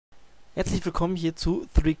Herzlich willkommen hier zu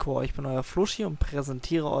 3Core. Ich bin euer Fluschi und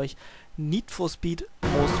präsentiere euch Need for Speed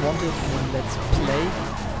Most Wanted in Let's Play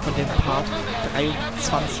von dem Part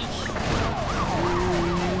 23.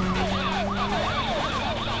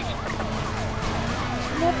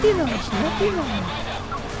 Schnappi noch.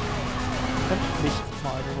 Könnt mich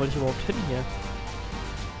mal, wo wollte ich überhaupt hin hier?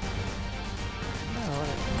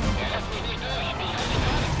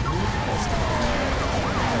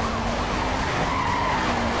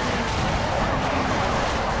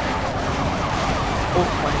 Oh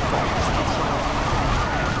mein Gott, was geht hier ab?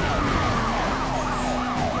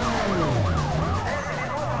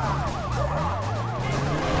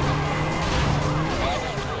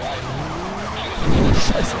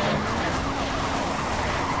 Scheiße.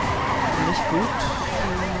 Nicht gut.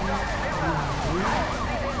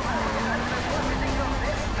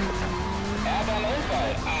 Beim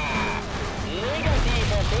Unfall.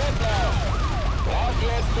 Negativer Fehlplan. Braucht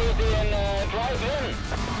jetzt den Drive-In.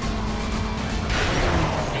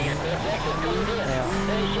 Reflex ist kollidiert. Ja.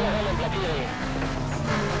 Ich Renn blockiere ihn.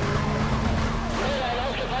 Schnell einen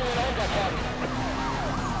aufgefallenen Unterpfand.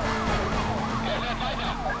 Er fährt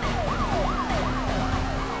weiter.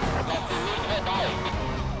 Lass ihn nicht vorbei.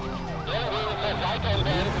 Derjenige fährt weiter und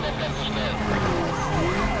beenden das Ganze schnell.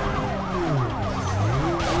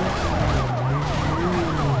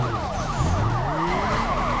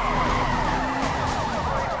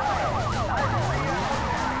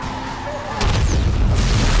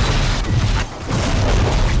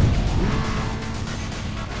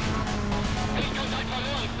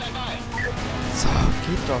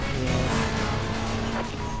 Geht doch hier.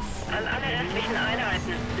 An alle restlichen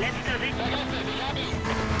Einheiten. Letzter Sicht.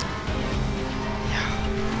 Ja.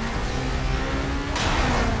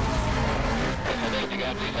 Der Verdächtige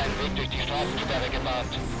hat sich seinen Weg durch die Straßensperre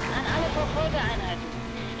gebahnt. An alle Verfolgeeinheiten.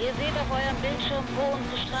 Ihr seht auf eurem Bildschirm, wo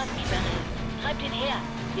unsere Straßensperre ist. Treibt ihn her.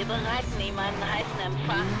 Wir bereiten ihm einen heißen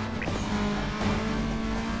Empfang.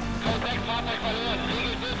 Komplex Fahrzeug verloren.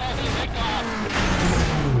 Riegel Silber auf den Sektor ab.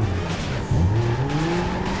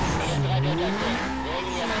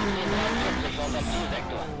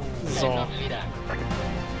 So. Hat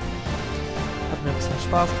mir ein bisschen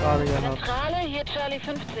Spaß gerade gehabt. Zentrale, hier Charlie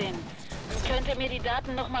 15. Könnt ihr mir die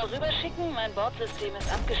Daten nochmal rüberschicken? Mein Bordsystem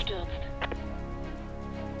ist abgestürzt.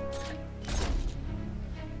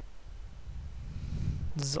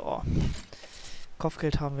 So.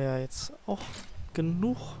 Kopfgeld haben wir ja jetzt auch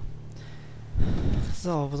genug.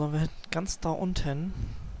 So, wo sollen wir hin? Ganz da unten.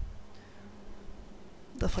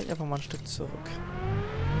 Da fahre ich einfach mal ein Stück zurück.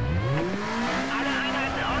 Alle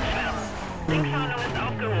Einheiten ausschwärmen. Linkfahndung ist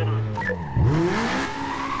aufgehoben.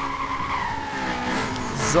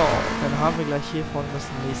 So, dann haben wir gleich hier vorne das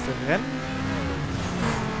nächste Rennen.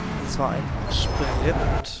 Und zwar ein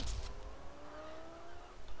Sprint.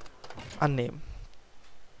 Annehmen.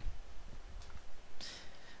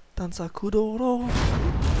 Dann Sakudoro.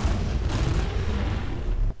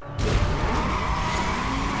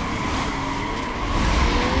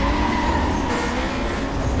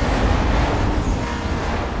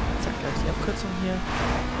 Abkürzung hier.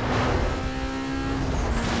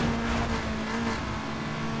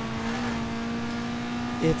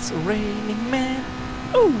 It's raining man.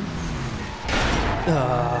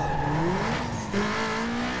 Ah.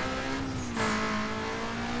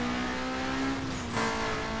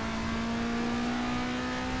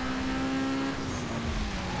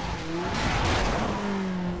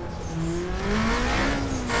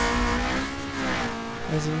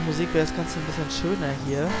 Also mit Musik wäre das Ganze ein bisschen schöner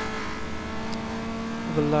hier.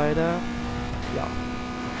 Aber leider, ja,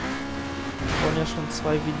 wurden ja schon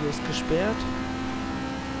 2 Videos gesperrt,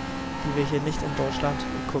 die wir hier nicht in Deutschland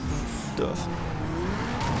gucken dürfen.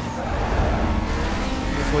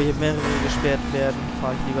 Bevor hier mehrere gesperrt werden,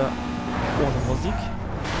 fahre ich lieber ohne Musik.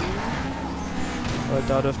 Weil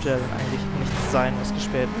da dürfte ja dann eigentlich nichts sein, was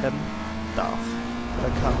gesperrt werden darf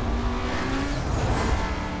oder kann.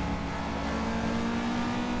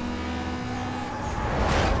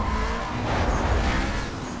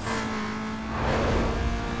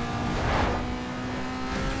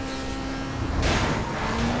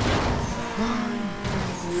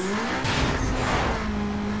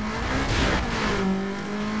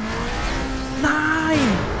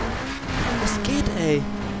 Ey.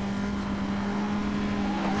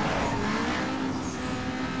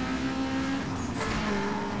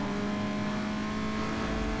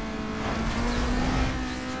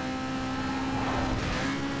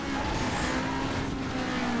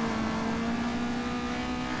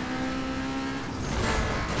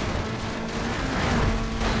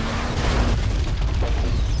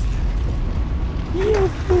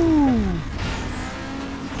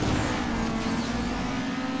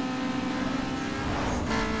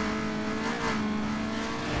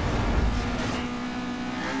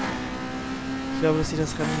 glaube, dass ich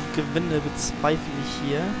das Rennen gewinne, bezweifle ich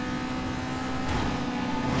hier.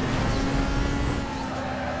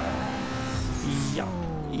 Ja,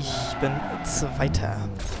 ich bin Zweiter.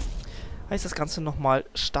 Heißt das Ganze nochmal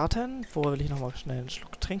starten. Vorher will ich nochmal schnell einen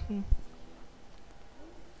Schluck trinken.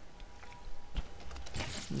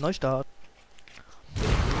 Neustart.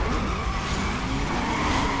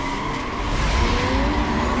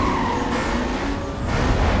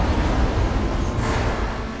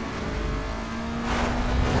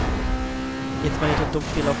 Jetzt meine ich den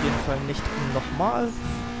Dummfehler auf jeden Fall nicht nochmal.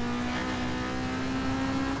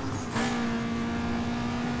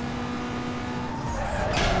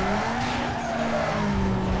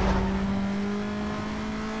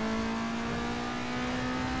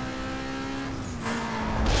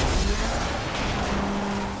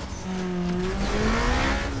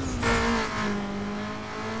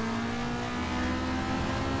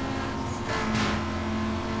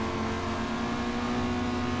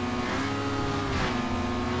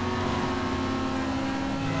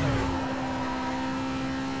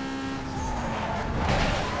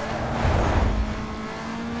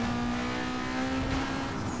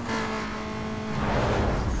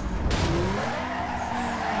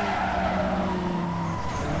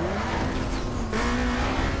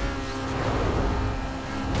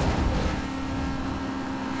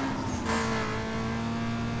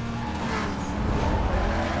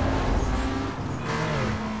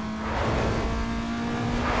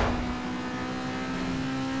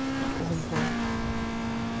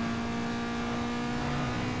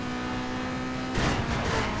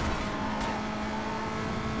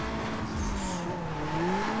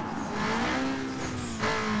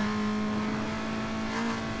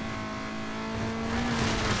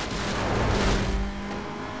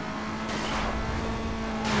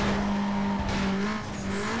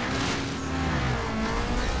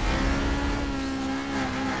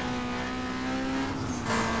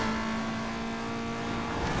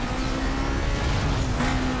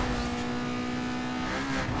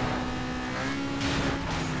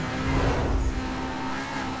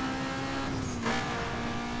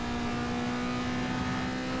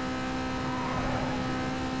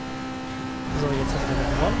 So, jetzt haben wir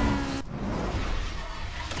gewonnen.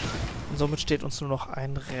 Und somit steht uns nur noch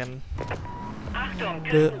ein Rennen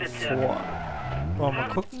bevor. Wollen wir mal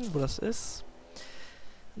gucken, wo das ist.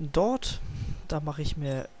 Dort, da mache ich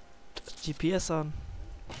mir GPS an.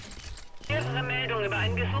 Mehrere Meldungen über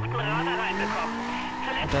einen gesuchten Radar reinbekommen.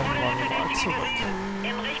 Und dann wollen wir mal zurück.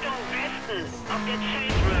 In Richtung Westen, auf der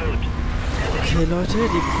Teil Road. Okay, Leute,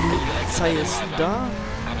 die Polizei ist da.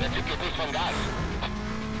 Aber der Typ geht nicht vom Gas.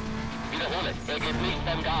 Wiederhole, er geht nicht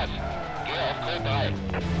vom Gas. Gehe auf Code 3.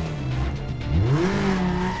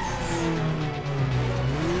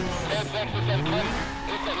 Kurzwechsel Zentrum.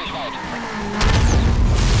 Ist er nicht weit?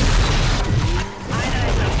 Einer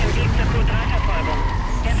ist auf dem Weg zur Code 3-Verfolgung.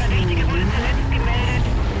 Der Verdächtige wurde zuletzt gemeldet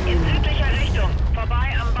in südlicher Richtung, vorbei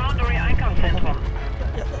am Boundary-Einkaufszentrum.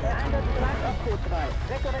 Der Einsatz bleibt auf Code 3.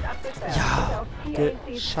 Sektor wird abgesperrt. Ja,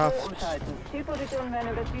 geschafft. Zielpositionen werden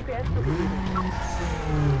über das GPS zugewiesen.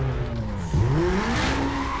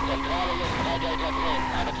 Zentrale ist 3 Delta 10.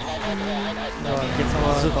 Eine 2 weitere Einheiten. So, jetzt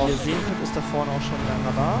aber, so wie ihr sehen könnt, ist da vorne auch schon der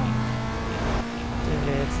Radar. Den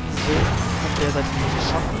wir jetzt so auf der Seite nicht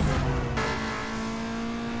schaffen.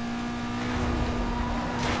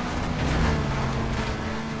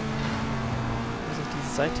 Muss ich die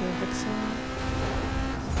Seite wechseln?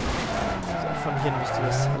 So, von hier müsste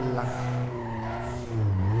das lang.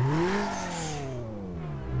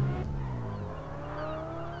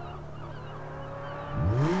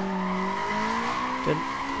 Denn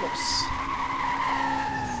los.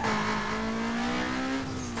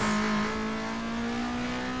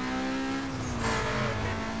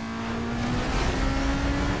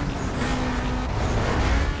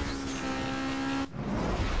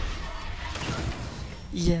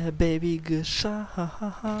 Yeah, Baby,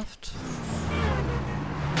 geschafft.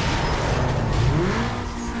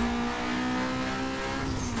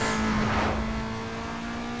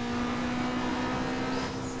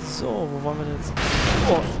 So, wo wollen wir denn jetzt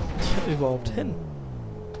überhaupt hin?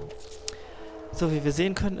 So, wie wir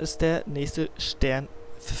sehen können, ist der nächste Stern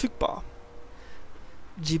verfügbar.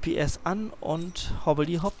 GPS an und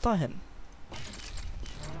hobbeli hopp dahin.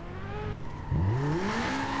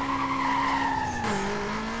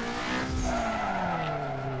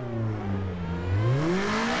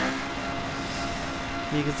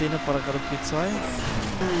 Wie ihr gesehen habt, war da gerade Polizei.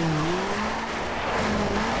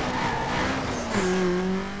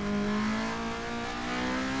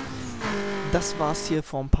 Das war's hier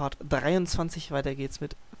vom Part 23. Weiter geht's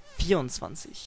mit 24.